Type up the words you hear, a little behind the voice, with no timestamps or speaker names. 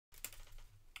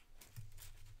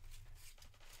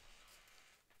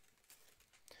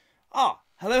Hello,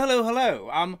 hello,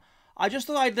 hello. I just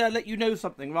thought I'd let you know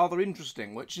something rather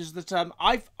interesting, which is that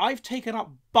I've taken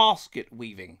up basket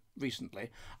weaving recently.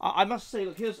 I must say,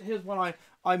 look, here's one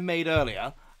I made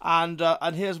earlier, and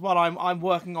here's what I'm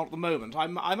working on at the moment.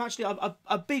 I'm actually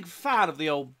a big fan of the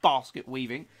old basket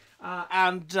weaving. I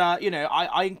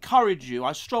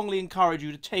strongly encourage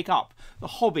you to take up the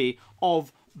hobby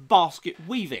of basket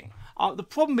weaving. The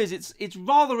problem is it's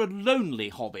rather a lonely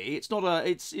hobby. It's not a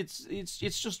it's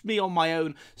just me on my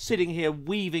own sitting here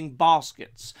weaving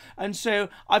baskets. And so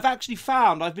I've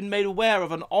been made aware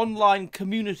of an online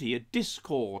community, a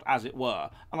Discord as it were,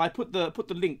 and I put the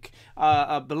link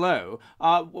below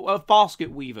of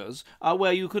basket weavers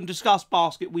where you can discuss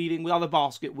basket weaving with other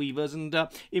basket weavers and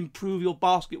improve your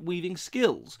basket weaving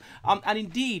skills. And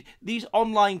indeed, these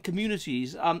online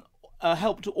communities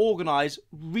help to organise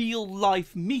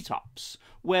real-life meetups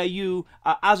where you,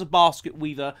 as a basket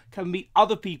weaver, can meet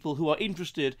other people who are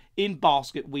interested in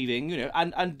basket weaving,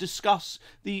 and discuss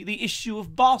the issue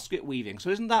of basket weaving.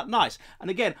 So isn't that nice? And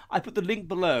again, I put the link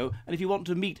below, and if you want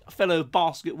to meet fellow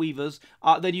basket weavers,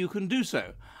 then you can do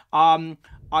so.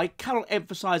 I cannot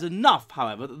emphasise enough,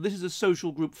 however, that this is a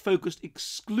social group focused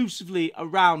exclusively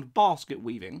around basket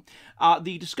weaving.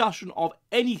 The discussion of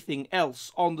anything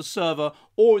else on the server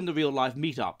or in the real-life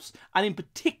meetups, and in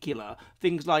particular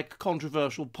things like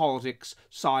controversial politics,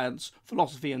 science,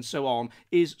 philosophy and so on,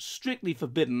 is strictly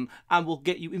forbidden and will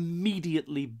get you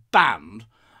immediately banned.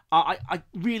 I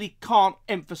really can't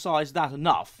emphasise that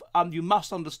enough. You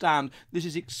must understand this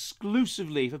is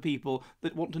exclusively for people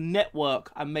that want to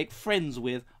network and make friends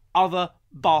with other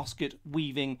basket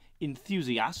weaving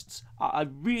enthusiasts. I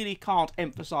really can't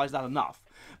emphasise that enough.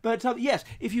 But yes,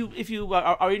 if you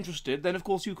are interested, then of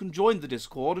course you can join the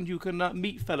Discord and you can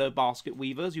meet fellow basket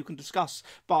weavers. You can discuss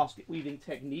basket weaving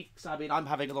techniques. I mean, I'm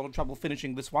having a lot of trouble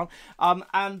finishing this one,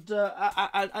 and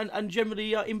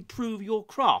generally improve your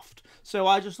craft. So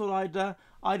I just thought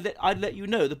I'd let you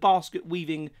know. The basket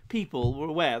weaving people were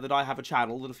aware that I have a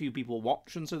channel that a few people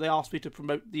watch, and so they asked me to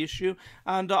promote the issue,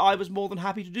 and I was more than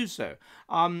happy to do so.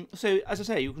 So as I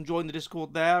say, you can join the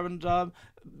Discord there and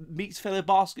meet fellow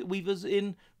basket weavers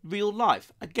in real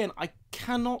life. Again, I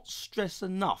cannot stress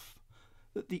enough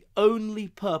that the only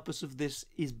purpose of this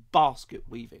is basket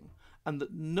weaving, and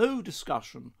that no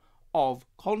discussion of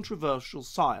controversial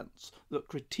science that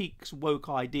critiques woke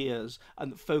ideas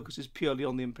and that focuses purely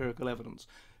on the empirical evidence.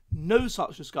 No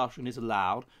such discussion is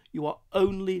allowed. You are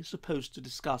only supposed to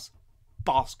discuss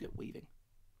basket weaving.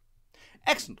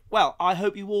 Excellent. Well, I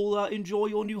hope you all enjoy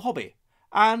your new hobby.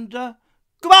 And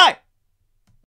goodbye!